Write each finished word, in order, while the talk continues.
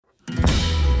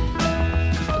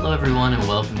Hello, everyone, and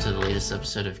welcome to the latest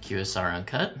episode of QSR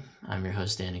Uncut. I'm your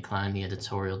host, Danny Klein, the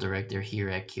editorial director here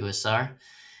at QSR.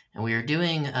 And we are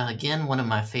doing, again, one of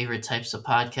my favorite types of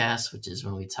podcasts, which is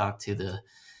when we talk to the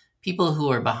people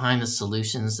who are behind the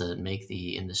solutions that make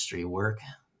the industry work.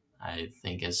 I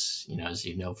think, as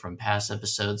you know from past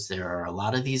episodes, there are a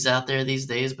lot of these out there these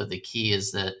days, but the key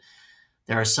is that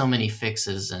there are so many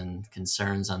fixes and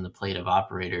concerns on the plate of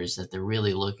operators that they're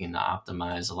really looking to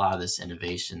optimize a lot of this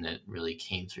innovation that really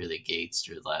came through the gates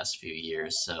through the last few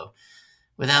years. So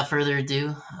without further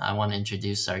ado, I want to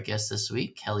introduce our guest this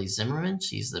week, Kellie Zimmerman.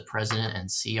 She's the president and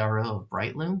CRO of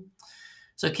Brightloom.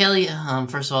 So Kellie,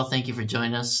 first of all, thank you for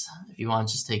joining us. If you want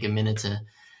to just take a minute to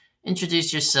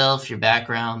introduce yourself, your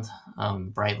background,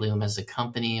 Brightloom as a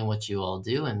company and what you all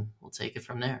do, and we'll take it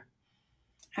from there.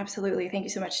 Absolutely. Thank you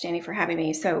so much, Danny, for having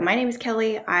me. So my name is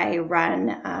Kellie. I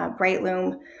run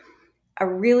Brightloom, a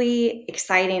really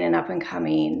exciting and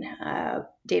up-and-coming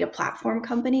data platform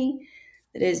company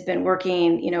that has been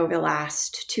working, over the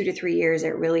last 2 to 3 years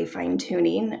at really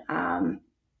fine-tuning our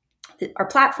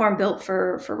platform built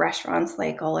for restaurants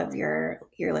like all of your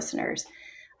listeners.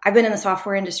 I've been in the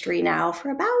software industry now for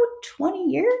about 20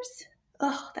 years.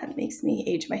 Oh, that makes me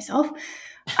age myself.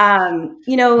 Well, if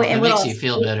and it makes you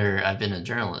feel better, I've been a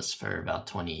journalist for about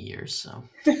 20 years, so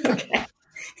okay.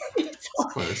 It's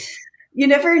close. You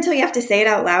never, until you have to say it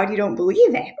out loud, you don't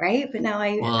believe it, right? But now I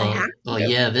have to. Well,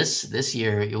 yeah. This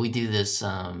year we do this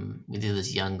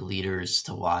Young Leaders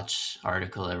to Watch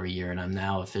article every year, and I'm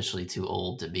now officially too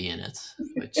old to be in it,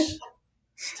 which is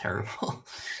terrible.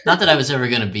 Not that I was ever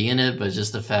going to be in it, but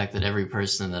just the fact that every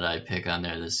person that I pick on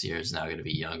there this year is now going to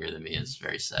be younger than me is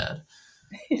very sad.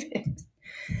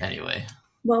 Anyway.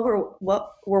 Well,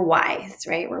 we're wise,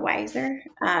 right? We're wiser.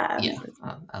 Yeah,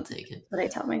 I'll take it. What I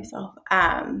tell myself.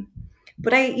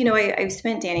 But I've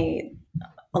spent, Danny,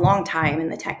 a long time in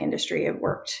the tech industry. I've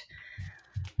worked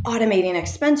automating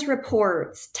expense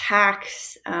reports,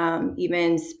 tax,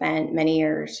 even spent many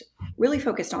years really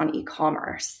focused on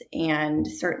e-commerce, and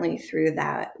certainly through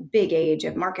that big age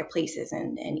of marketplaces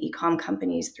and e-com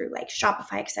companies through like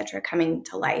Shopify, et cetera, coming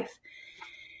to life.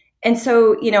 And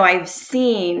so, I've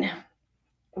seen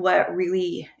what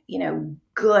really,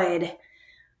 good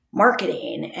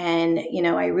marketing. And,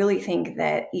 I really think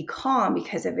that e-com,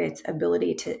 because of its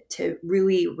ability to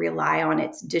really rely on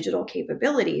its digital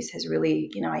capabilities, has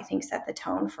really, I think set the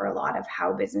tone for a lot of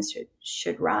how business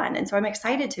should run. And so I'm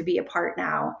excited to be a part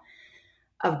now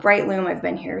of Brightloom. I've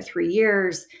been here 3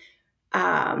 years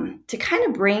to kind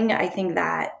of bring, I think,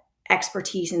 that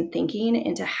expertise and thinking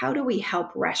into how do we help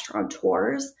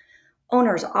restaurateurs,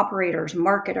 owners, operators,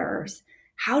 marketers.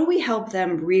 How do we help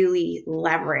them really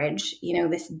leverage,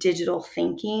 this digital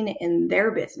thinking in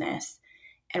their business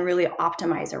and really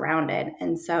optimize around it?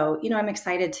 And so, I'm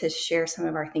excited to share some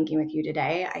of our thinking with you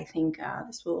today. I think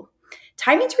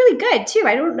timing's really good too.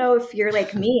 I don't know if you're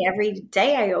like me. Every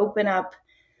day I open up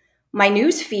my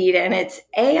news feed and it's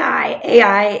AI,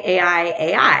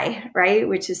 right?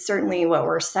 Which is certainly what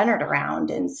we're centered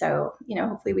around. And so,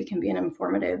 hopefully we can be an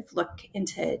informative look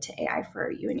into AI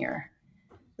for you and your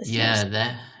listeners. Yeah,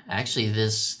 that actually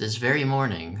this very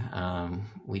morning,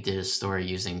 we did a story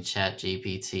using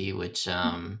ChatGPT, which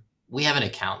we have an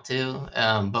account to,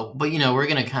 but we're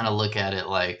going to kind of look at it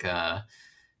like, kind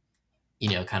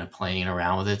of playing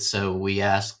around with it. So we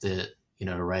asked it,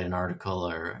 to write an article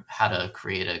or how to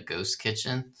create a ghost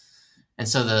kitchen. And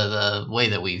so the way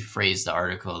that we phrased the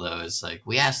article, though, is like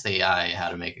we asked AI how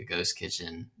to make a ghost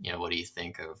kitchen. What do you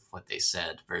think of what they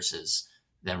said versus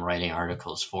them writing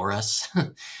articles for us?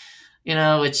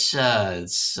 Which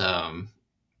it's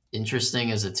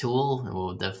interesting as a tool.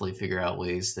 We'll definitely figure out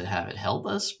ways to have it help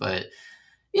us. But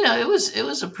it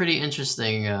was a pretty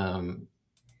interesting.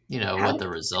 What the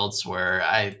results were.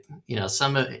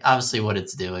 Some of obviously what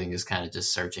it's doing is kind of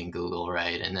just searching Google,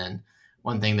 right? And then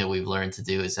one thing that we've learned to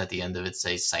do is at the end of it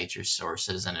say cite your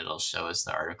sources, and it'll show us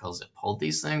the articles it pulled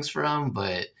these things from.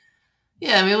 But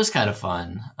yeah, it was kind of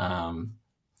fun.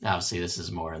 Obviously this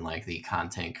is more in like the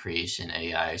content creation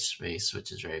AI space,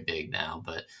 which is very big now.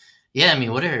 But yeah,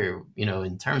 what are,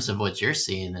 in terms of what you're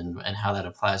seeing and how that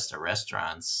applies to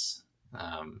restaurants,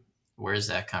 where's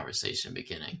that conversation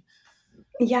beginning?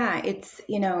 Yeah, it's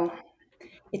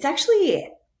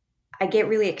actually, I get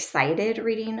really excited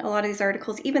reading a lot of these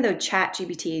articles, even though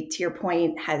ChatGPT, to your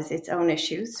point, has its own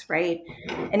issues, right?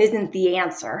 And isn't the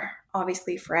answer,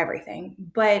 obviously, for everything.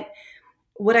 But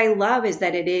what I love is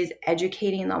that it is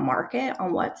educating the market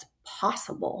on what's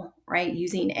possible, right,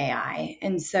 using AI.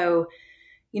 And so,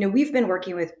 we've been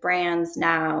working with brands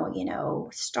now,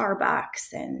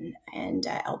 Starbucks and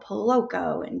El Pollo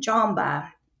Loco and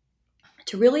Jamba,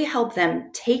 to really help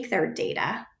them take their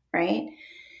data, right?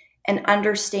 And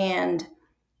understand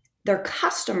their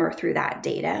customer through that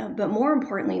data, but more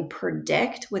importantly,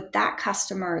 predict what that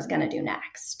customer is going to do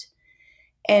next.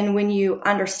 And when you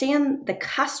understand the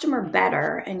customer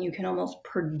better and you can almost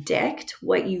predict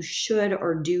what you should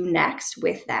or do next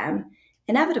with them,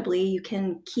 inevitably you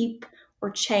can keep or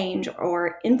change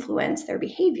or influence their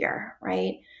behavior,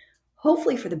 right?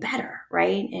 Hopefully for the better,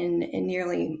 right? In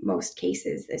nearly most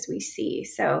cases, as we see.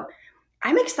 So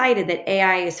I'm excited that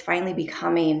AI is finally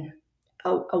becoming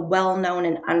a well-known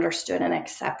and understood and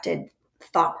accepted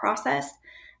thought process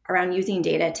around using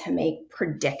data to make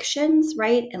predictions,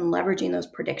 right? And leveraging those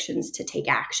predictions to take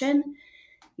action.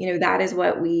 That is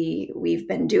what we've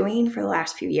been doing for the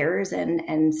last few years,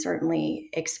 and certainly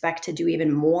expect to do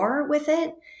even more with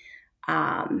it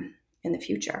in the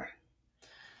future.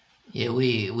 Yeah,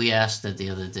 we asked it the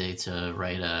other day to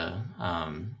write a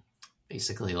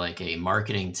basically like a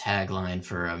marketing tagline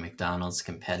for a McDonald's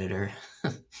competitor.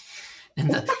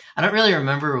 I don't really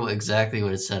remember exactly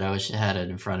what it said. I wish I had it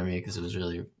in front of me because it was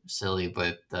really silly.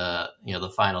 But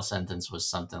the final sentence was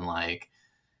something like,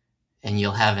 "And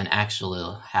you'll have an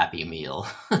actual happy meal."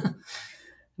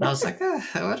 And I was like,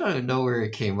 I don't even know where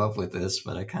it came up with this,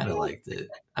 but I kind of liked it.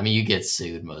 I mean, you get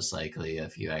sued most likely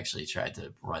if you actually tried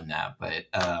to run that, but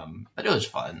it was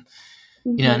fun.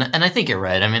 Mm-hmm. And I think you're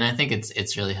right. I mean, I think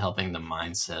it's really helping the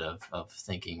mindset of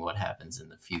thinking what happens in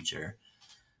the future,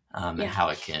 and Yeah. how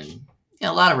it can.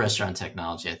 A lot of restaurant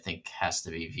technology, I think, has to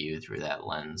be viewed through that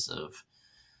lens of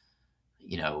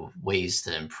ways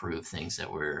to improve things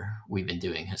that we've been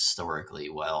doing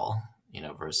historically well,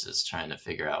 versus trying to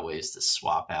figure out ways to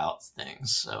swap out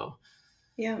things. So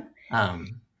Yeah.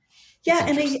 um, it's Yeah.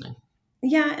 And I, interesting.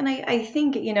 yeah. And I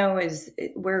think, is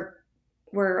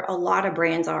where a lot of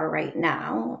brands are right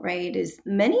now, right? Is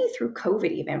many through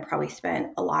COVID even probably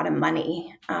spent a lot of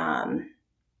money,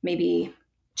 maybe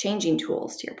changing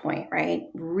tools to your point, right?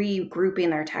 Regrouping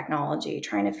their technology,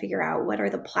 trying to figure out what are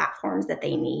the platforms that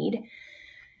they need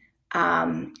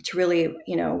to really,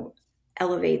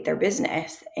 elevate their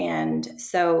business. And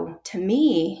so to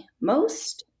me,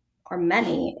 most or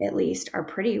many at least are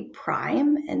pretty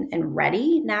prime and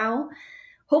ready now.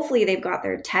 Hopefully they've got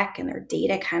their tech and their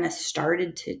data kind of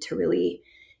started to really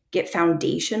get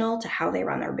foundational to how they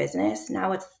run their business.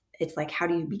 Now it's like, how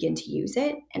do you begin to use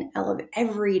it and elevate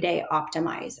every day,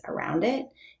 optimize around it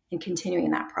and continuing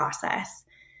that process.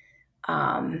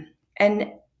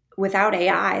 And without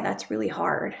AI, that's really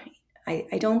hard.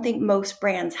 I don't think most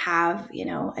brands have,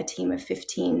 a team of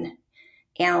 15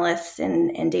 analysts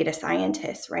and data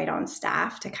scientists right on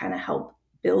staff to kind of help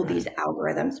build these Right.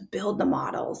 algorithms, build the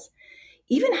models,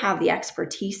 even have the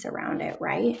expertise around it,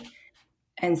 right?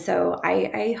 And so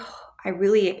I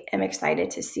really am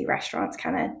excited to see restaurants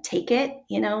kind of take it,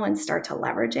 and start to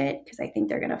leverage it, because I think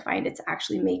they're going to find it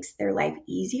actually makes their life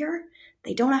easier.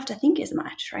 They don't have to think as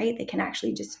much, right? They can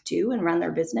actually just do and run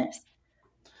their business.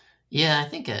 Yeah, I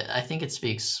think it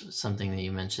speaks something that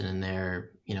you mentioned in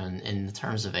there. In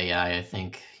terms of AI, I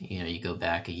think you go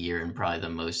back a year and probably the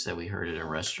most that we heard it in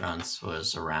restaurants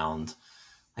was around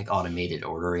like automated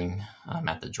ordering,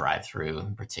 at the drive-through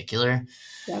in particular,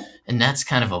 Yep. and that's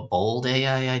kind of a bold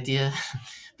AI idea.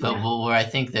 But Yeah. where I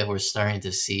think that we're starting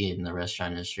to see in the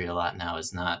restaurant industry a lot now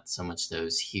is not so much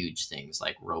those huge things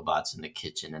like robots in the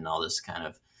kitchen and all this kind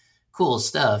of cool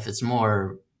stuff. It's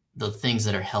more the things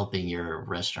that are helping your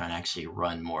restaurant actually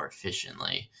run more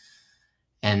efficiently.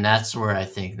 And that's where I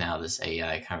think now this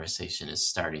AI conversation is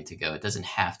starting to go. It doesn't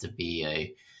have to be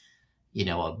a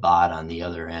bot on the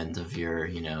other end of your,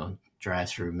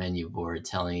 drive-through menu board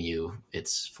telling you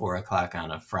it's 4 o'clock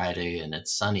on a Friday and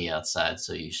it's sunny outside,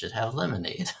 so you should have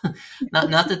lemonade.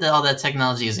 Not that all that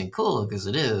technology isn't cool, because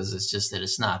it is. It's just that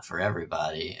it's not for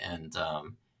everybody, and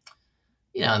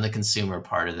and the consumer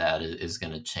part of that is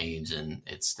going to change, and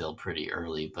it's still pretty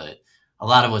early. But a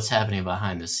lot of what's happening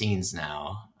behind the scenes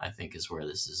now, I think, is where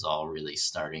this is all really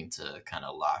starting to kind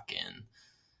of lock in,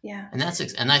 Yeah. and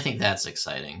I think that's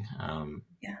exciting.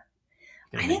 Yeah.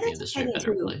 Going I to think make the that's industry a exciting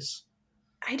better too. place.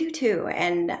 I do too.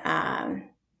 And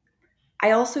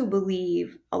I also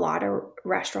believe a lot of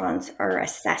restaurants are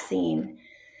assessing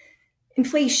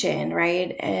inflation,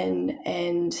 right?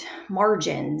 And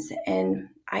margins. And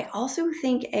I also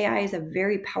think AI is a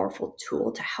very powerful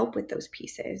tool to help with those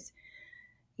pieces.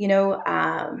 You know,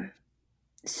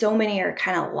 so many are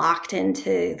kind of locked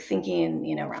into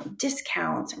thinking, around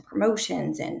discounts and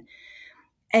promotions, and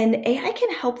AI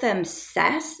can help them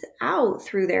suss out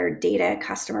through their data,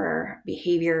 customer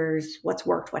behaviors, what's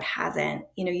worked, what hasn't.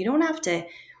 You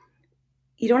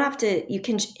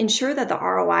can ensure that the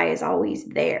ROI is always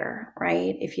there,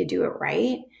 right? If you do it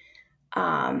right.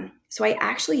 So I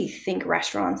actually think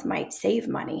restaurants might save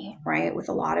money, right, with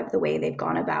a lot of the way they've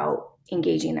gone about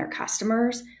engaging their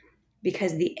customers,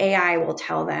 because the AI will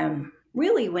tell them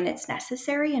really when it's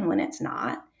necessary and when it's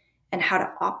not, and how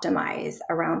to optimize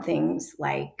around things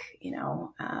like,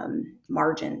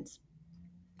 margins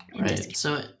and Right. discounts.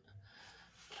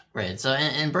 So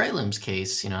in Brightloom's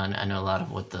case, I know a lot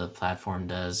of what the platform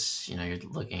does. You're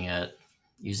looking at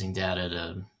using data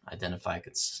to identify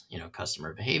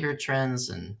customer behavior trends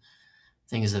and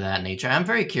things of that nature. I'm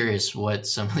very curious what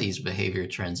some of these behavior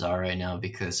trends are right now,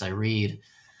 because I write,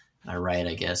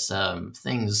 I guess,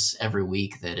 things every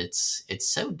week that it's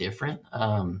so different.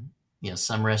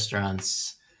 Some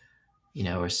restaurants,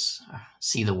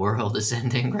 see the world is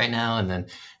ending right now, and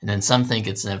then some think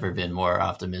it's never been more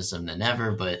optimism than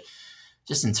ever. But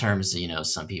just in terms of,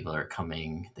 some people are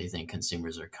coming, they think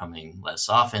consumers are coming less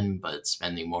often, but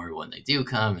spending more when they do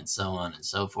come, and so on and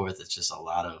so forth. It's just a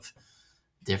lot of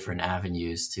different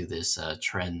avenues to this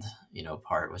trend,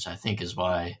 part, which I think is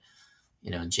why,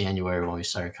 in January when we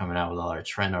started coming out with all our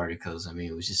trend articles, I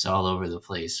mean, it was just all over the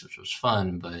place, which was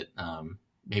fun, but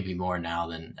maybe more now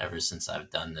than ever since I've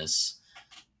done this.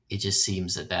 It just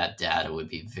seems that data would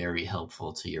be very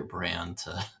helpful to your brand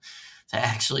to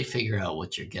actually figure out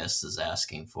what your guest is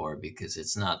asking for, because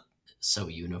it's not so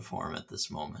uniform at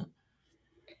this moment.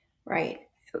 Right.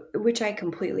 Which I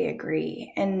completely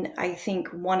agree. And I think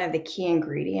one of the key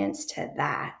ingredients to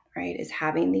that, right, is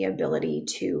having the ability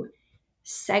to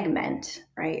segment,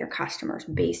 right, your customers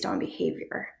based on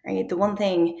behavior, right? The one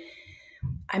thing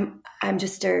I'm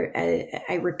just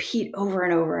I repeat over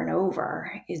and over and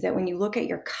over is that when you look at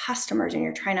your customers and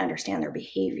you're trying to understand their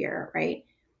behavior, right,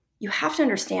 you have to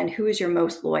understand who is your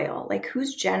most loyal, like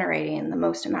who's generating the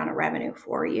most amount of revenue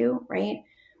for you, right?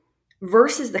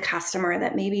 Versus the customer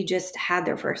that maybe just had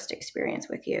their first experience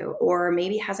with you, or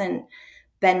maybe hasn't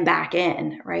been back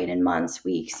in, right, in months,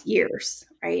 weeks, years,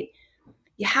 right?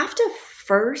 You have to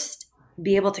first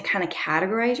be able to kind of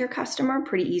categorize your customer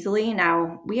pretty easily.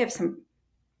 Now, we have some,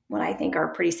 what I think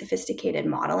are pretty sophisticated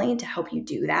modeling to help you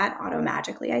do that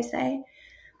auto-magically, I say.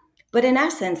 But in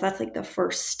essence, that's like the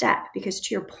first step, because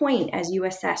to your point, as you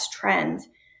assess trends,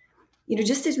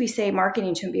 just as we say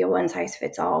marketing shouldn't be a one size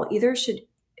fits all, either should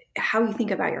how you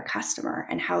think about your customer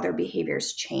and how their behavior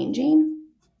is changing.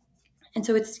 And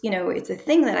so it's a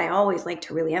thing that I always like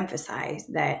to really emphasize,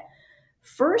 that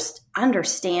first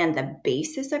understand the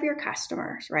basis of your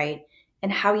customers, right?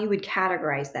 And how you would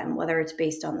categorize them, whether it's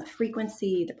based on the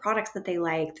frequency, the products that they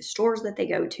like, the stores that they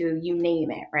go to, you name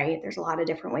it, right? There's a lot of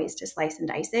different ways to slice and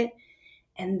dice it.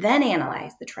 And then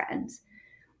analyze the trends,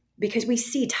 because we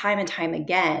see time and time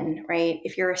again, right?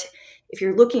 If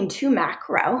you're looking too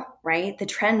macro, right, the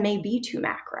trend may be too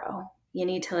macro. You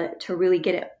need to really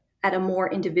get it at a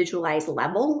more individualized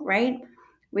level, right?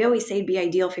 We always say it'd be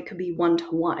ideal if it could be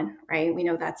one-to-one, right? We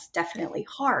know that's definitely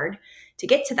hard to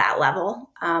get to that level,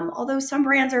 although some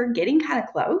brands are getting kind of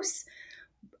close.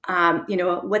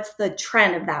 What's the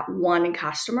trend of that one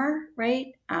customer, right?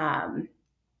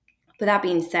 But that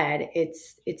being said,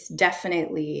 it's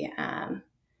definitely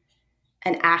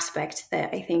an aspect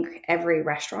that I think every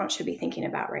restaurant should be thinking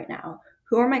about right now.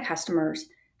 Who are my customers?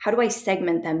 How do I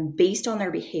segment them based on their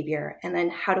behavior? And then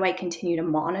how do I continue to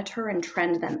monitor and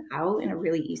trend them out in a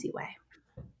really easy way?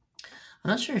 I'm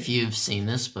not sure if you've seen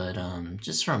this, but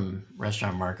just from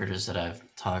restaurant marketers that I've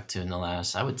talked to in the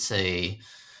last, I would say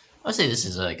this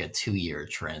is like a 2-year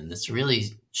trend that's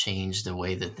really changed the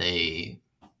way that they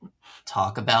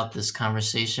talk about this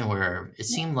conversation. Where it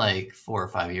seemed like 4 or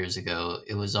 5 years ago,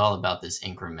 it was all about this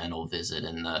incremental visit,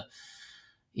 and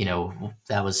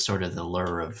that was sort of the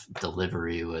lure of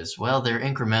delivery, was, well, they're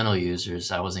incremental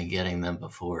users. I wasn't getting them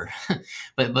before.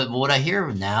 but what I hear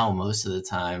now most of the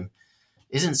time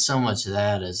isn't so much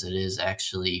that as it is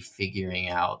actually figuring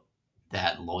out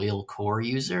that loyal core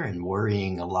user and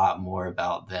worrying a lot more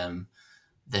about them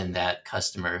than that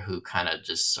customer who kind of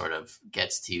just sort of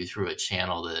gets to you through a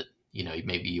channel that,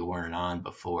 maybe you weren't on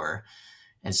before.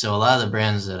 And so a lot of the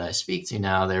brands that I speak to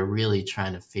now, they're really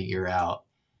trying to figure out.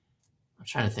 I'm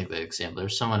trying to think of the example.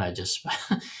 There's someone I just,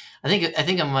 I think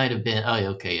it might have been. Oh, yeah,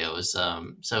 okay. It was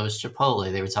so it was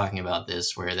Chipotle. They were talking about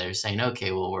this, where they were saying,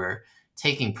 okay, well, we're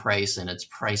taking price and it's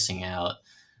pricing out,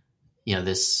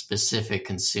 this specific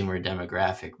consumer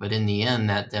demographic. But in the end,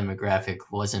 that demographic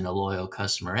wasn't a loyal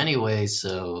customer anyway,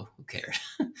 so who cares?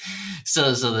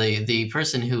 So the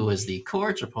person who was the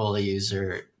core Chipotle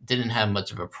user didn't have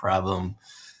much of a problem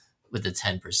with the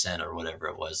 10% or whatever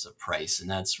it was of price. And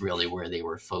that's really where they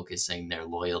were focusing their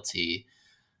loyalty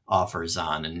offers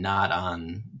on, and not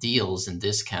on deals and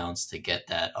discounts to get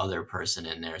that other person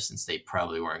in there, since they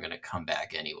probably weren't going to come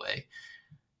back anyway.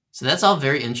 So that's all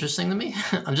very interesting to me.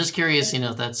 I'm just curious,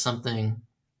 if that's something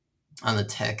on the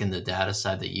tech and the data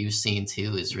side that you've seen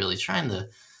too, is really trying to,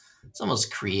 it's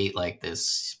almost create like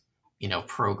this,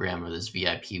 program or this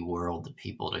VIP world that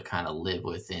people to kind of live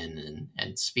within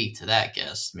and speak to that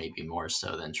guest, maybe more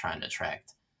so than trying to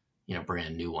attract,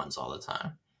 brand new ones all the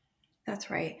time.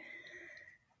 That's right.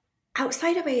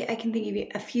 Outside of it, I can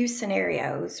think of a few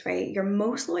scenarios, right? Your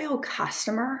most loyal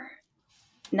customer,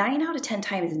 9 out of 10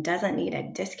 times, doesn't need a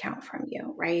discount from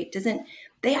you, right? Doesn't,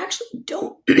 they actually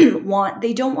don't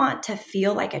they don't want to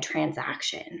feel like a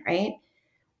transaction, right?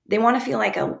 They want to feel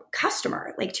like a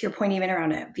customer, like to your point, even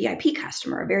around a VIP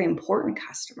customer, a very important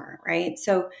customer, right?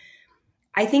 So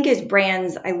I think as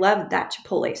brands, I love that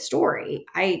Chipotle story.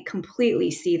 I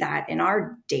completely see that in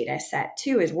our data set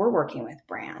too, as we're working with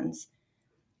brands,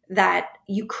 that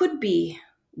you could be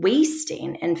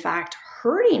wasting, in fact,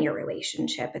 hurting your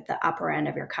relationship at the upper end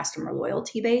of your customer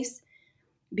loyalty base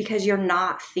because you're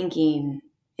not thinking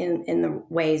in the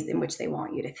ways in which they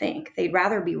want you to think. They'd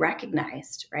rather be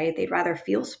recognized, right? They'd rather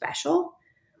feel special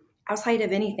outside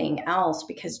of anything else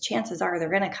because chances are they're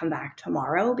going to come back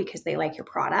tomorrow because they like your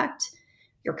product.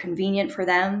 You're convenient for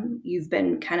them. You've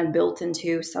been kind of built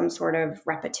into some sort of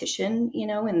repetition,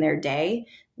 in their day,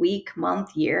 week,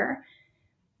 month, year.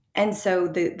 And so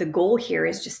the goal here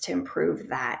is just to improve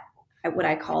that, what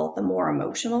I call the more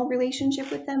emotional relationship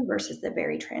with them versus the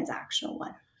very transactional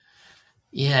one.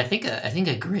 Yeah, I think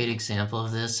a great example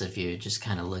of this, if you're just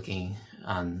kind of looking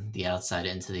on the outside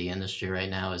into the industry right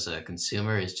now as a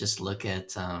consumer, is just look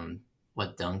at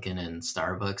what Dunkin' and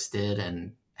Starbucks did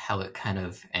and how it kind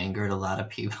of angered a lot of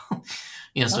people.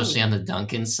 Oh, Especially yeah. on the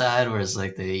Dunkin' side, whereas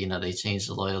like they changed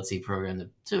the loyalty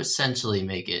program to essentially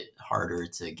make it harder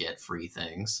to get free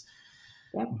things.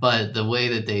 Yep. But the way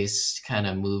that they kind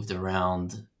of moved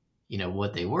around,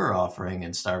 what they were offering,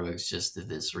 and Starbucks just did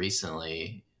this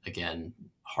recently, again,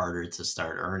 harder to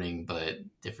start earning, but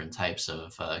different types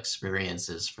of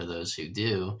experiences for those who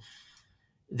do.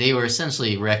 They were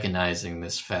essentially recognizing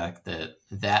this fact that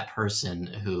that person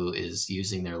who is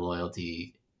using their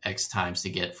loyalty X times to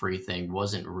get free thing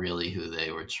wasn't really who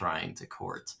they were trying to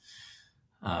court.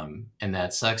 And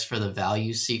that sucks for the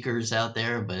value seekers out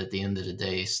there, but at the end of the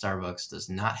day, Starbucks does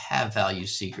not have value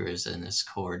seekers in its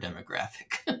core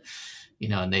demographic.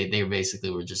 And they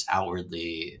basically were just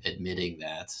outwardly admitting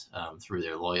that through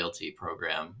their loyalty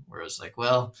program, where it was like,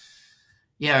 well,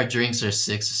 yeah, our drinks are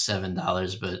 $6 or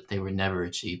 $7, but they were never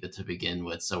cheap to begin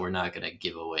with, so we're not going to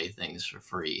give away things for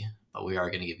free, but we are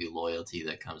going to give you loyalty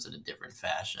that comes in a different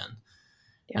fashion.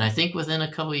 And I Yep. think within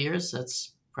a couple of years,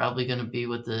 that's probably going to be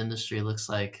what the industry looks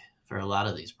like for a lot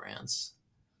of these brands.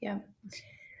 Yep.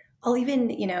 I'll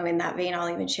even, in that vein, I'll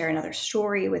even share another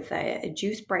story with a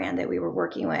juice brand that we were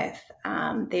working with.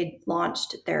 They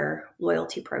launched their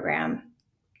loyalty program,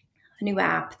 a new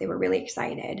app. They were really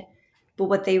excited. But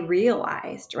what they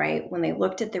realized, right, when they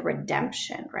looked at the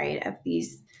redemption, right, of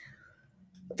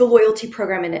the loyalty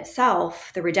program in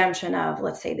itself, the redemption of,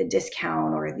 let's say, the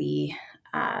discount or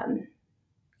um,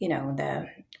 the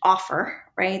offer,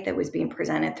 right, that was being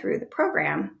presented through the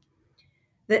program,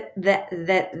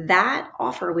 that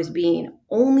offer was being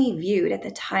only viewed at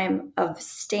the time of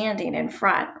standing in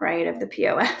front, right, of the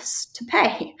POS to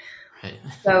pay. Right.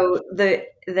 So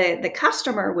the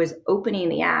customer was opening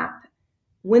the app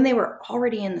when they were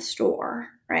already in the store,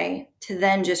 right, to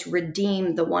then just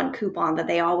redeem the one coupon that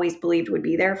they always believed would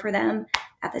be there for them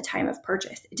at the time of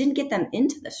purchase. It didn't get them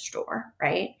into the store,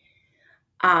 right?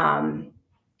 Um,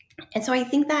 and so I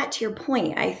think that, to your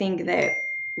point, I think that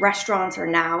restaurants are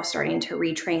now starting to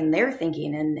retrain their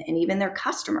thinking and even their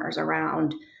customers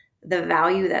around the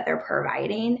value that they're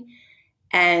providing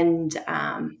and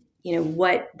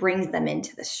what brings them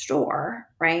into the store,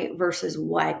 right, versus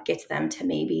what gets them to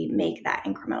maybe make that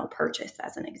incremental purchase,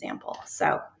 as an example.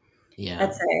 So Yeah.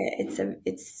 that's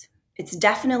it's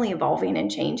definitely evolving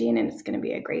and changing, and it's going to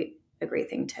be a great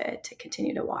thing to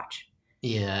continue to watch.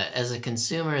 Yeah. As a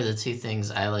consumer, the two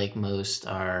things I like most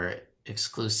are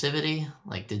exclusivity,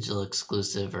 like digital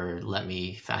exclusive, or let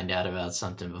me find out about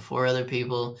something before other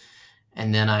people.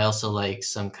 And then I also like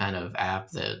some kind of app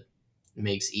that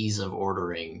makes ease of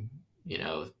ordering,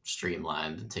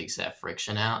 streamlined and takes that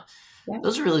friction out. Yeah,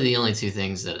 Those are really the only two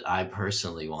things that I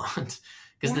personally want.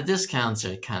 Because the yeah, discounts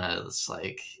are kind of, it's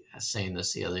like, I was saying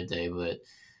this the other day, but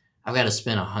I've got to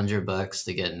spend $100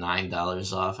 to get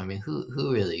 $9 off. I mean,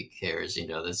 who really cares?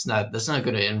 That's not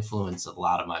going to influence a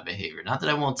lot of my behavior. Not that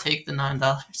I won't take the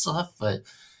 $9 off, but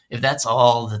if that's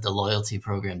all that the loyalty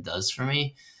program does for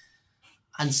me,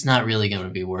 it's not really going to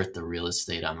be worth the real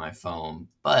estate on my phone.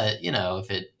 But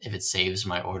if it saves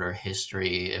my order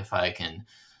history, if I can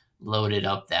load it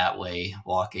up that way,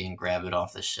 walk in, grab it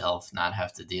off the shelf, not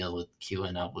have to deal with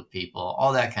queuing up with people.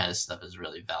 All that kind of stuff is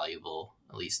really valuable,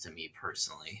 at least to me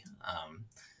personally.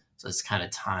 So it's kind of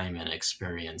time and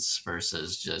experience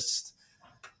versus just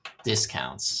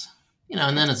discounts.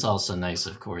 And then it's also nice,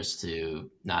 of course,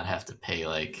 to not have to pay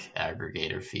like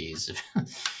aggregator fees,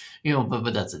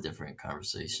 but that's a different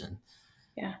conversation.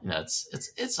 Yeah.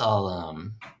 It's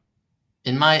all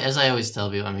as I always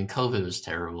tell people, I mean, COVID was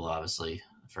terrible, obviously,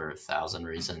 for 1,000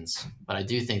 reasons, but I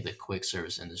do think the quick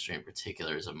service industry in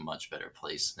particular is a much better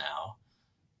place now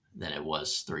than it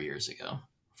was 3 years ago,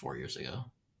 4 years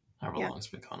ago, however long it's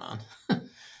been going on.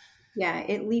 Yeah,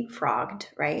 it leapfrogged,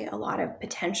 right? A lot of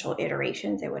potential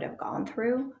iterations it would have gone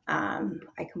through.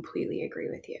 I completely agree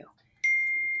with you.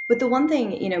 But the one thing,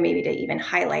 maybe to even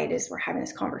highlight as we're having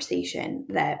this conversation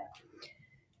that,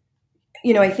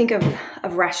 I think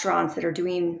of restaurants that are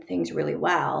doing things really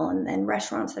well and then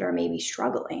restaurants that are maybe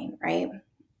struggling, right?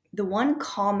 The one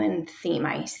common theme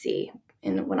I see,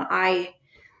 and when I,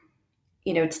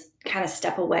 kind of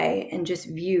step away and just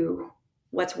view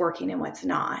what's working and what's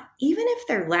not, even if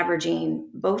they're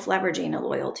both leveraging a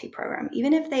loyalty program,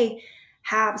 even if they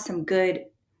have some good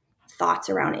thoughts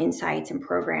around insights and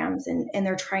programs and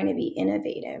they're trying to be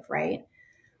innovative, right?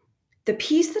 The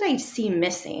piece that I see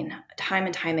missing time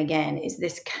and time again is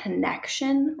this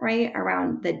connection, right,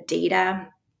 around the data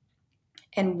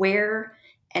and where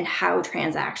and how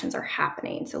transactions are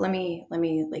happening. So let me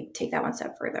like take that one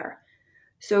step further.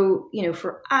 So,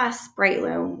 for us,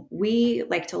 Brightloom, we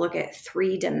like to look at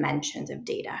 3 dimensions of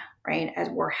data, right, as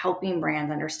we're helping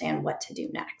brands understand what to do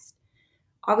next.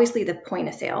 Obviously, the point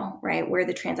of sale, right, where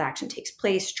the transaction takes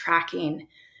place, tracking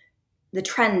the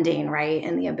trending, right,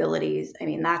 and the abilities. I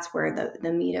mean, that's where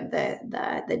the meat of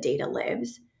the data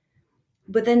lives.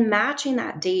 But then matching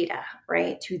that data,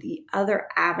 right, to the other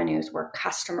avenues where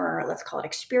customer, let's call it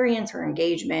experience or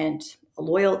engagement, a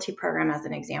loyalty program as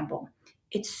an example.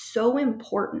 It's so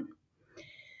important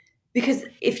because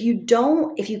if you're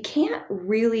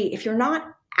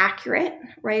not accurate,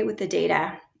 right, with the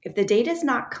data, if the data is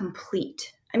not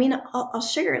complete, I mean, I'll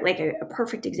share like a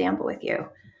perfect example with you.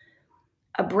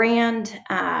 A brand,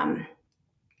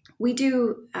 we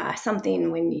do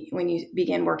something when you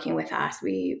begin working with us,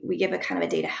 we give a kind of a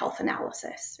data health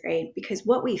analysis, right? Because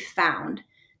what we found,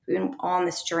 we've been on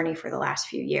this journey for the last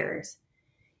few years,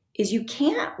 is you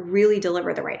can't really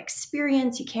deliver the right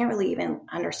experience. You can't really even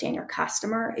understand your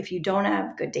customer if you don't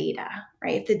have good data,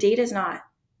 right? If the data is not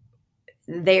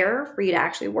there for you to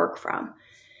actually work from.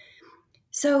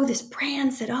 So this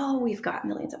brand said, we've got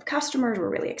millions of customers. We're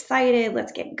really excited.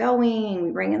 Let's get going.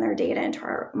 We bring in their data into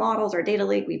our models, our data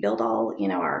lake. We build all,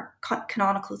 our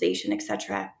canonicalization,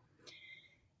 etc.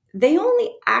 They only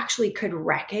actually could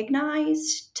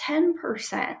recognize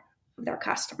 10% of their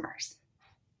customers.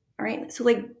 All right. So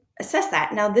assess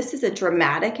that. Now, this is a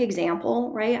dramatic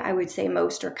example, right? I would say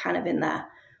most are kind of in the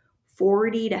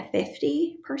 40 to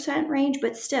 50% range,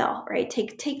 but still, right?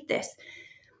 Take this.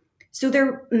 So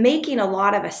they're making a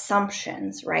lot of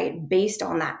assumptions, right, based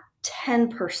on that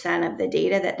 10% of the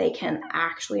data that they can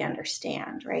actually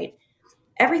understand, right?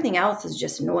 Everything else is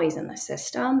just noise in the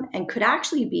system and could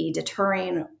actually be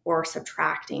deterring or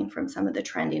subtracting from some of the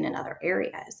trending in other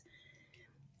areas.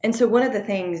 And so one of the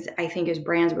things I think is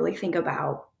brands really think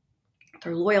about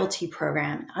their loyalty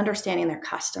program, understanding their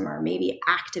customer, maybe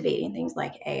activating things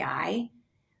like AI.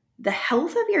 The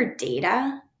health of your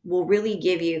data will really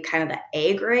give you kind of the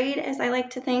A grade, as I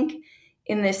like to think,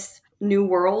 in this new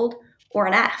world, or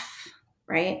an F,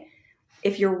 right?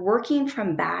 If you're working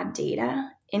from bad data,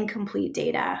 incomplete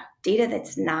data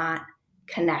that's not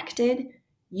connected,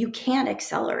 you can't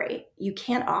accelerate, you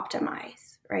can't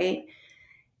optimize, right?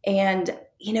 And,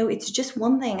 it's just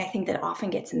one thing I think that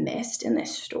often gets missed in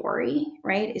this story,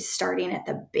 right, is starting at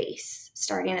the base,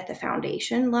 starting at the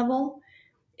foundation level.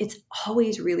 It's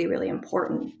always really, really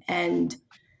important. And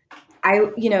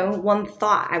one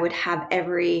thought I would have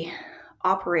every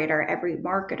operator, every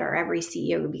marketer, every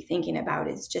CEO would be thinking about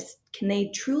is just, do they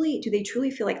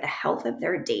truly feel like the health of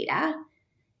their data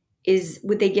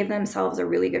would they give themselves a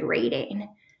really good rating?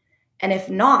 And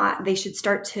if not, they should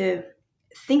start to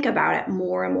think about it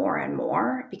more and more and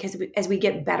more, because as we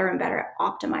get better and better at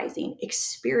optimizing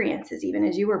experiences, even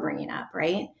as you were bringing up,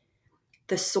 right?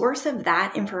 The source of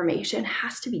that information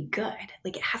has to be good.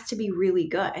 Like, it has to be really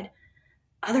good.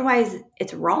 Otherwise,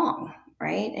 it's wrong,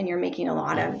 right? And you're making a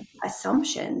lot of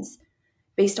assumptions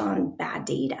based on bad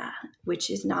data, which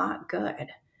is not good.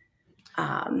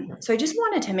 So I just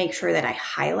wanted to make sure that I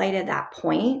highlighted that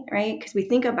point, right? Because we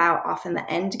think about often the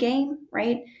end game,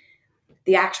 right?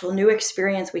 The actual new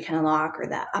experience we can unlock or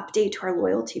the update to our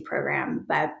loyalty program.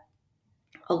 But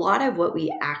a lot of what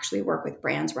we actually work with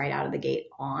brands right out of the gate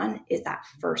on is that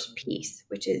first piece,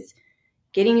 which is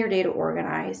getting your data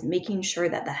organized, making sure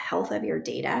that the health of your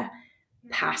data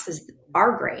passes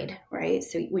our grade, right?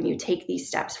 So when you take these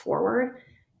steps forward,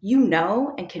 you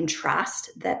know and can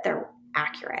trust that they're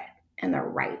accurate and they're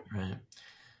right. Right.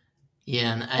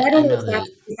 Yeah, and I I don't know know if that.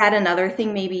 is that another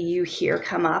thing maybe you hear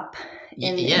come up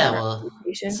in Yeah, the well,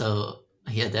 representation? so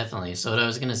yeah, definitely. So what I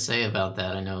was going to say about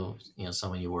that, I know,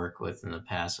 someone you work with in the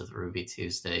past with Ruby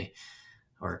Tuesday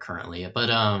or currently, but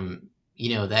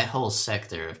that whole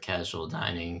sector of casual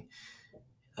dining,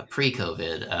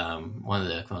 pre-COVID, one of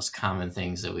the most common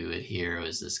things that we would hear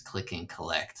was this click and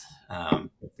collect.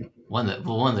 One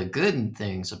of the good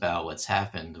things about what's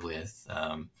happened with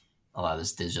a lot of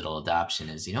this digital adoption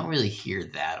is you don't really hear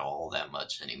that all that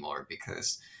much anymore,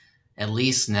 because at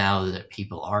least now that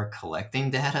people are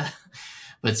collecting data.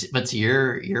 But to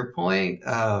your point,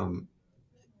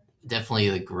 definitely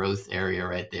the growth area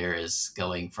right there is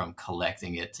going from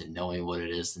collecting it to knowing what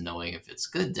it is to knowing if it's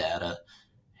good data,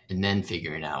 and then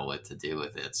figuring out what to do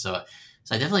with it. So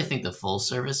I definitely think the full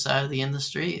service side of the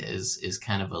industry is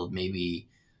kind of maybe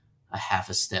a half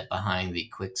a step behind the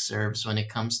quick serves when it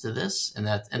comes to this, and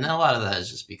a lot of that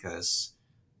is just because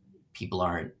people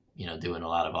aren't doing a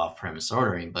lot of off premise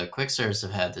ordering, but quick serves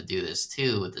have had to do this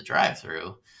too with the drive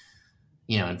through,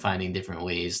 and finding different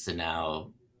ways to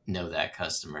now know that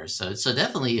customer. So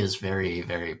definitely is very,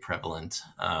 very prevalent.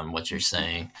 What you're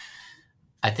saying.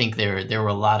 I think there were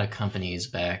a lot of companies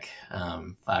back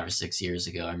 5 or 6 years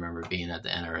ago. I remember being at the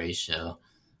NRA show.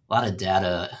 A lot of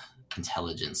data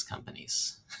intelligence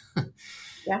companies.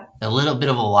 Yeah. A little bit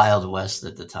of a wild west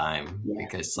at the time, Yeah.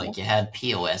 because you had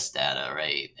POS data,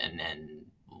 right? And then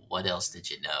what else did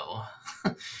you know?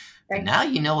 But Right. now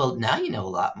you know a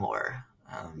lot more.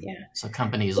 Yeah. So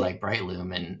companies like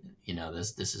Brightloom, and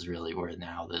this is really where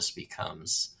now this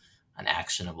becomes an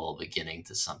actionable beginning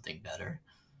to something better.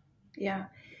 Yeah.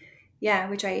 Yeah,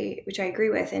 which I agree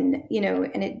with. And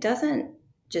and it doesn't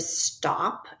just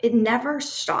stop. It never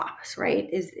stops, right?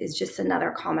 Is just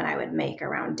another comment I would make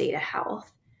around data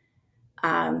health.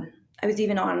 I was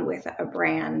even on with a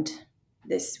brand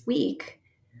this week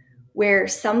where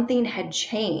something had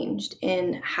changed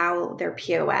in how their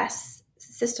POS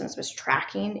systems was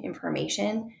tracking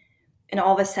information, and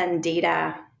all of a sudden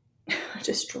data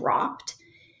just dropped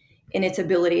in its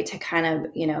ability to kind of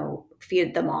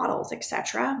feed the models,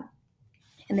 etc.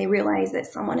 And they realized that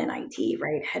someone in IT,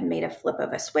 right, had made a flip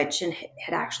of a switch and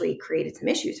had actually created some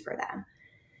issues for them.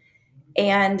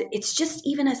 And it's just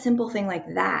even a simple thing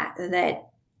like that, that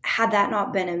had that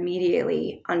not been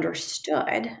immediately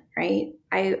understood, right,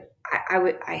 I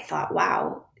thought,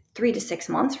 wow, 3 to 6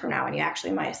 months from now, and you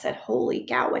actually might have said, holy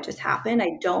cow, what just happened?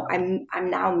 I'm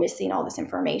now missing all this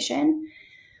information.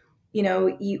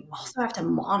 You also have to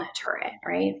monitor it,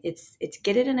 right? It's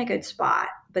get it in a good spot,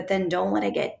 but then don't let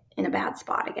it get in a bad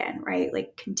spot again, right?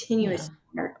 Like Yeah. continuous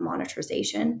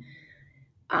monitorization.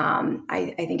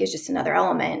 I think is just another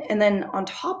element. And then on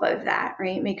top of that,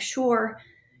 right, make sure,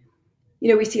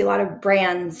 we see a lot of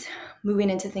brands moving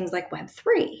into things like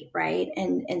Web3, right?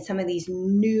 And some of these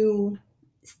new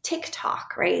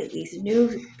TikTok, right? These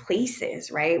new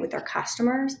places, right, with their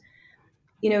customers.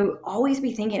 Always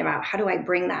be thinking about, how do I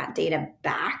bring that data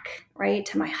back, right,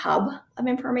 to my hub of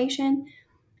information,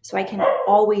 so I can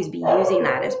always be using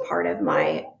that as part of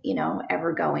my,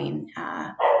 ever going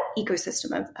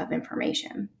ecosystem of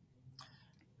information.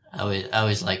 I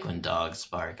always like when dogs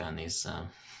bark on these.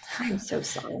 I'm so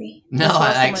sorry. No,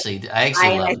 I actually And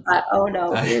I love thought, that. oh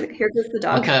no, here goes the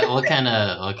dog. What kind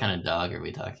of dog are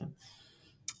we talking?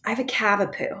 I have a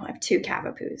Cavapoo. I have two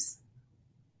Cavapoos.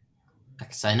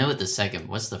 Because I know what the second.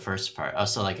 What's the first part? Oh,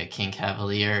 so like a King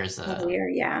Cavalier is Cavalier,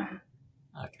 yeah.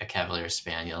 a Cavalier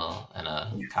Spaniel and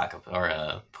a cockapoo or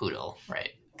a poodle,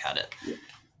 right? Got it.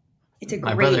 It's a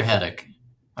My great. brother had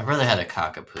a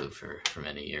cockapoo for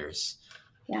many years.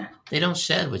 Yeah. They don't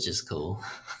shed, which is cool.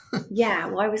 Yeah.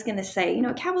 Well, I was going to say,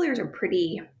 Cavaliers are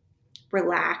pretty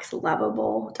relaxed,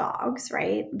 lovable dogs,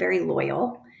 right? Very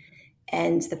loyal.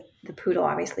 And the poodle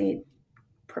obviously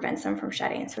prevents them from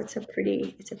shedding. So it's a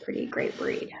pretty great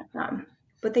breed.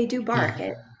 But they do bark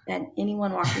Yeah. at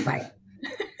anyone walking by.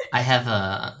 I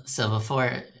have so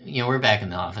before, we're back in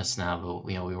the office now, but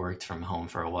we worked from home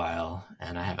for a while,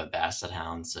 and I have a Basset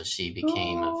Hound, so she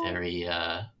became a very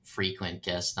frequent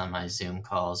guest on my Zoom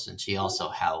calls, and she also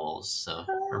howls, so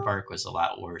her bark was a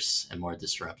lot worse and more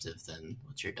disruptive than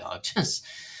what your dog just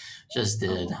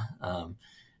did.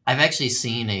 I've actually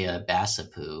seen a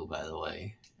Bassapoo, by the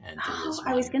way, and it is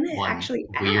I was going to one actually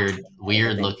weird ask.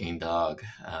 weird looking dog.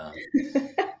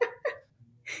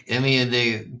 I mean,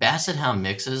 the Basset Hound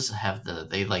mixes have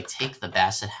they like take the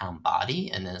Basset Hound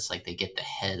body and then it's like they get the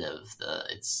head of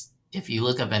it's, if you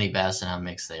look up any Basset Hound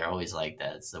mix, they're always like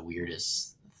that. It's the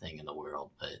weirdest thing in the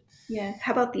world. But Yeah.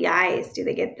 How about the eyes? Do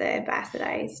they get the basset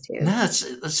eyes too? no, it's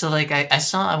so like I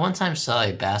one time saw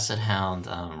a Basset Hound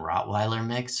Rottweiler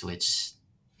mix, which,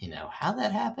 how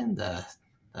that happened, I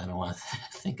don't want to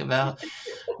think about.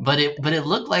 But it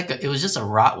looked like it was just a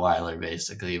Rottweiler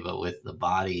basically, but with the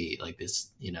body like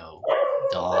this,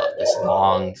 dog, this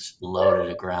long, low to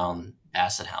the ground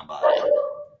Basset Hound body.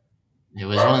 It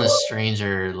was one of the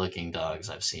stranger looking dogs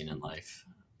I've seen in life.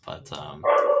 But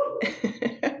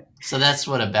so that's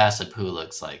what a Basset Poo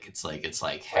looks like. It's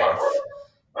like half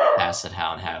Basset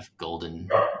Hound, half golden,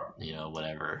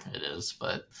 whatever it is.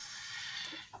 But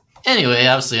anyway,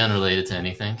 obviously unrelated to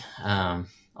anything.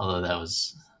 Although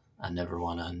I never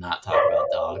want to not talk about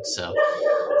dogs. So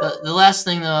the last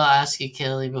thing though I'll ask you,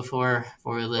 Kelly, before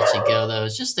we let you go though,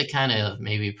 is just to kind of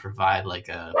maybe provide like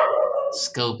a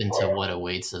scope into what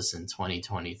awaits us in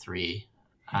 2023.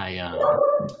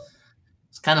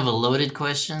 It's kind of a loaded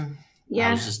question. I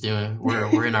Yeah. was just doing.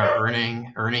 We're in our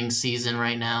earnings season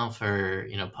right now for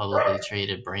publicly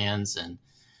traded brands, and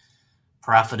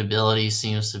profitability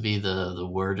seems to be the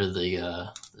word of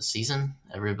the season.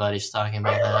 Everybody's talking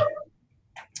about that,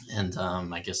 and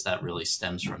I guess that really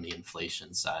stems from the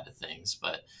inflation side of things.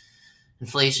 But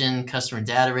inflation, customer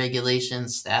data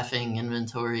regulations, staffing,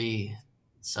 inventory,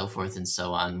 so forth and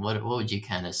so on. What would you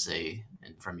kind of say,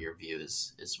 and from your view,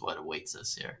 is what awaits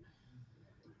us here?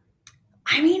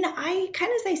 I mean, I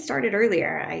kind of as I started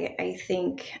earlier. I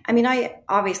think. I mean, I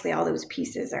obviously all those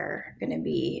pieces are going to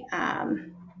be.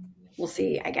 We'll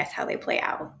see, I guess, how they play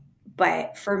out.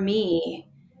 But for me,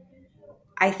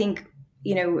 I think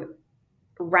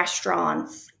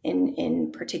restaurants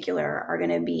in particular are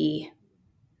going to be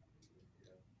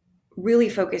really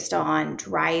focused on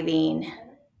driving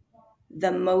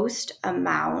the most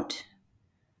amount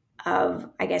of,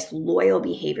 I guess, loyal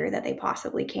behavior that they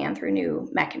possibly can through new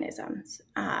mechanisms.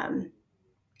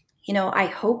 I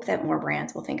hope that more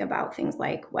brands will think about things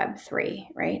like Web3,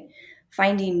 right?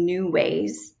 Finding new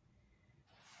ways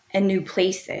and new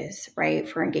places, right,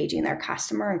 for engaging their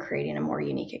customer and creating a more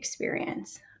unique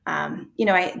experience.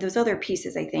 Those other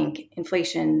pieces, I think,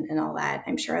 inflation and all that,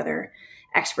 I'm sure other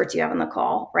experts you have on the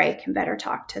call, right, can better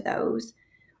talk to those.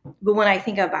 But when I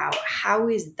think about how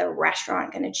is the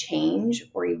restaurant going to change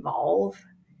or evolve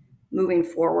moving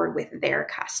forward with their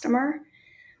customer,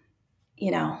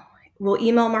 will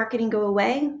email marketing go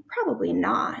away? Probably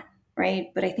not,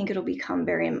 right? But I think it'll become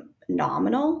very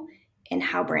nominal in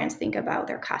how brands think about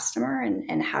their customer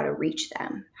and how to reach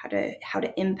them, how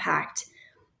to impact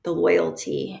the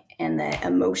loyalty and the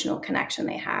emotional connection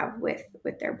they have with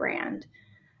their brand.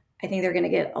 I think they're going to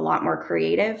get a lot more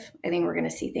creative. I think we're going to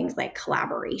see things like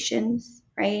collaborations,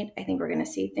 right? I think we're going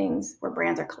to see things where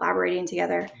brands are collaborating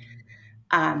together,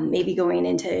 maybe going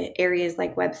into areas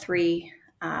like Web3,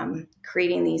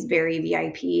 creating these very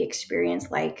VIP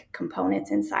experience-like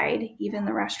components inside even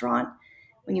the restaurant.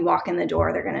 When you walk in the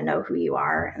door, they're going to know who you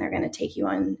are and they're going to take you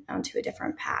onto a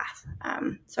different path.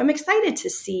 So I'm excited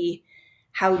to see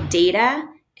how data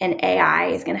and AI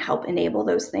is going to help enable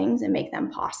those things and make them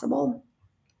possible.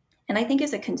 And I think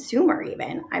as a consumer,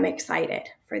 even, I'm excited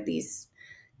for the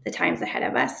times ahead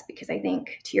of us, because I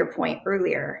think, to your point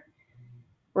earlier,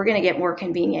 we're going to get more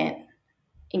convenient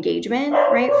engagement,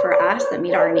 right, for us that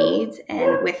meet our needs.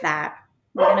 And with that,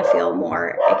 we're going to feel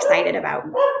more excited about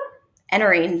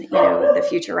entering, the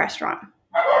future restaurant.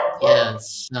 Yeah,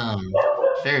 it's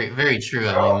very very true.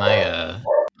 I mean,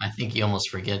 I think you almost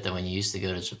forget that when you used to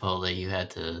go to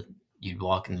Chipotle, you'd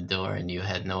walk in the door and you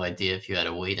had no idea if you had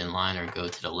to wait in line or go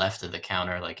to the left of the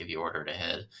counter, like if you ordered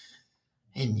ahead.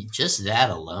 And just that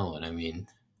alone, I mean,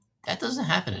 that doesn't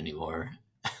happen anymore.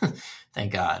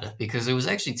 Thank God, because it was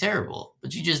actually terrible.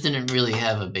 But you just didn't really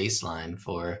have a baseline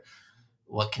for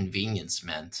what convenience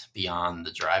meant beyond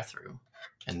the drive-through,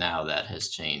 and now that has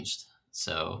changed.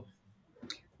 So,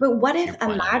 But what to if your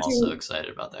point, I'm also imagine,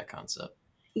 excited about that concept.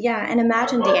 yeah, and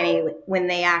imagine, Danny,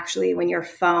 when your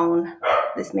phone,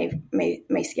 this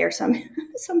may scare some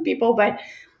some people, but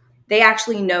they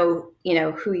actually know,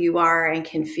 who you are and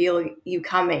can feel you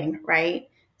coming, right?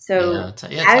 So Yeah, as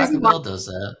Taco you walk, Bell does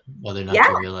that, whether or not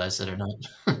yeah, you realize it or not.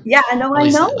 yeah, no, At I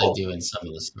least know. they do in some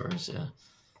of the stores. Yeah,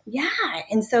 Yeah.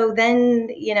 And so then,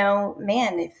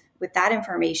 man, if with that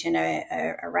information,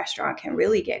 a restaurant can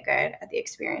really get good at the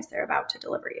experience they're about to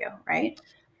deliver you, right?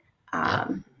 yep,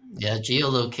 Um, yeah.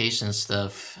 Geolocation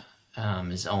stuff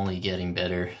is only getting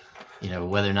better.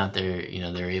 Whether or not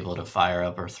they're able to fire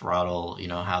up or throttle,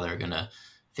 how they're gonna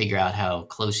figure out how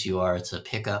close you are to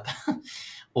pick up.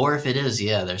 Or if it is,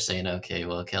 yeah, they're saying, okay,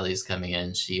 well, Kellie's coming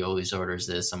in. She always orders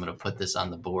this. I'm going to put this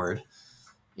on the board.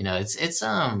 It's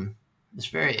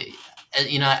very,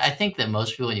 I think that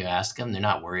most people, when you ask them, they're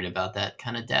not worried about that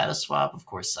kind of data swap. Of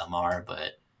course, some are,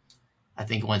 but I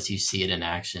think once you see it in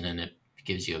action and it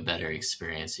gives you a better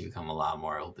experience, you become a lot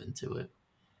more open to it.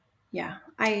 Yeah,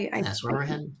 That's where we're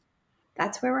headed.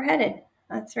 That's where we're headed.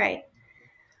 That's right.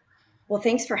 Well,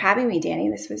 thanks for having me, Danny.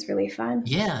 This was really fun.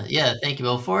 Yeah. Thank you.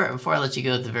 Well, before I let you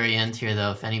go at the very end here,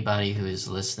 though, if anybody who is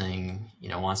listening,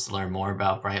 wants to learn more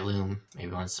about Brightloom,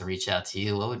 maybe wants to reach out to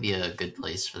you, what would be a good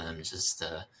place for them just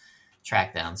to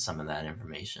track down some of that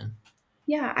information?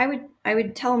 Yeah, I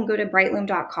would tell them go to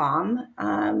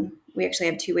brightloom.com. We actually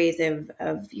have two ways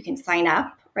of you can sign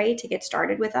up, right, to get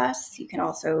started with us. You can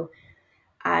also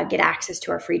get access to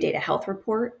our free data health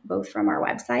report, both from our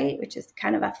website, which is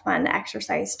kind of a fun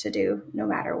exercise to do no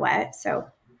matter what. So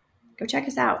go check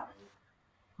us out.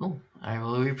 Cool. All right.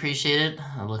 Well, we appreciate it.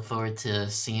 I look forward to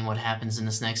seeing what happens in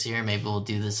this next year. Maybe we'll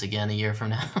do this again a year from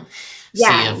now. See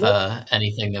if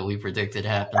anything that we predicted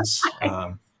happens.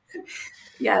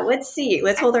 Yeah, let's see.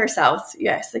 Let's hold ourselves,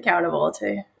 yes, accountable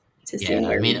to seeing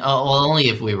where. I mean, only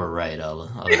if we were right.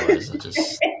 Otherwise,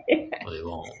 we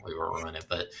won't ruin it.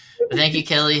 But thank you,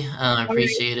 Kellie. I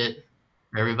appreciate it.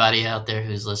 For everybody out there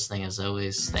who's listening, as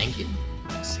always, thank you.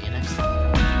 See you next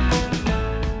time.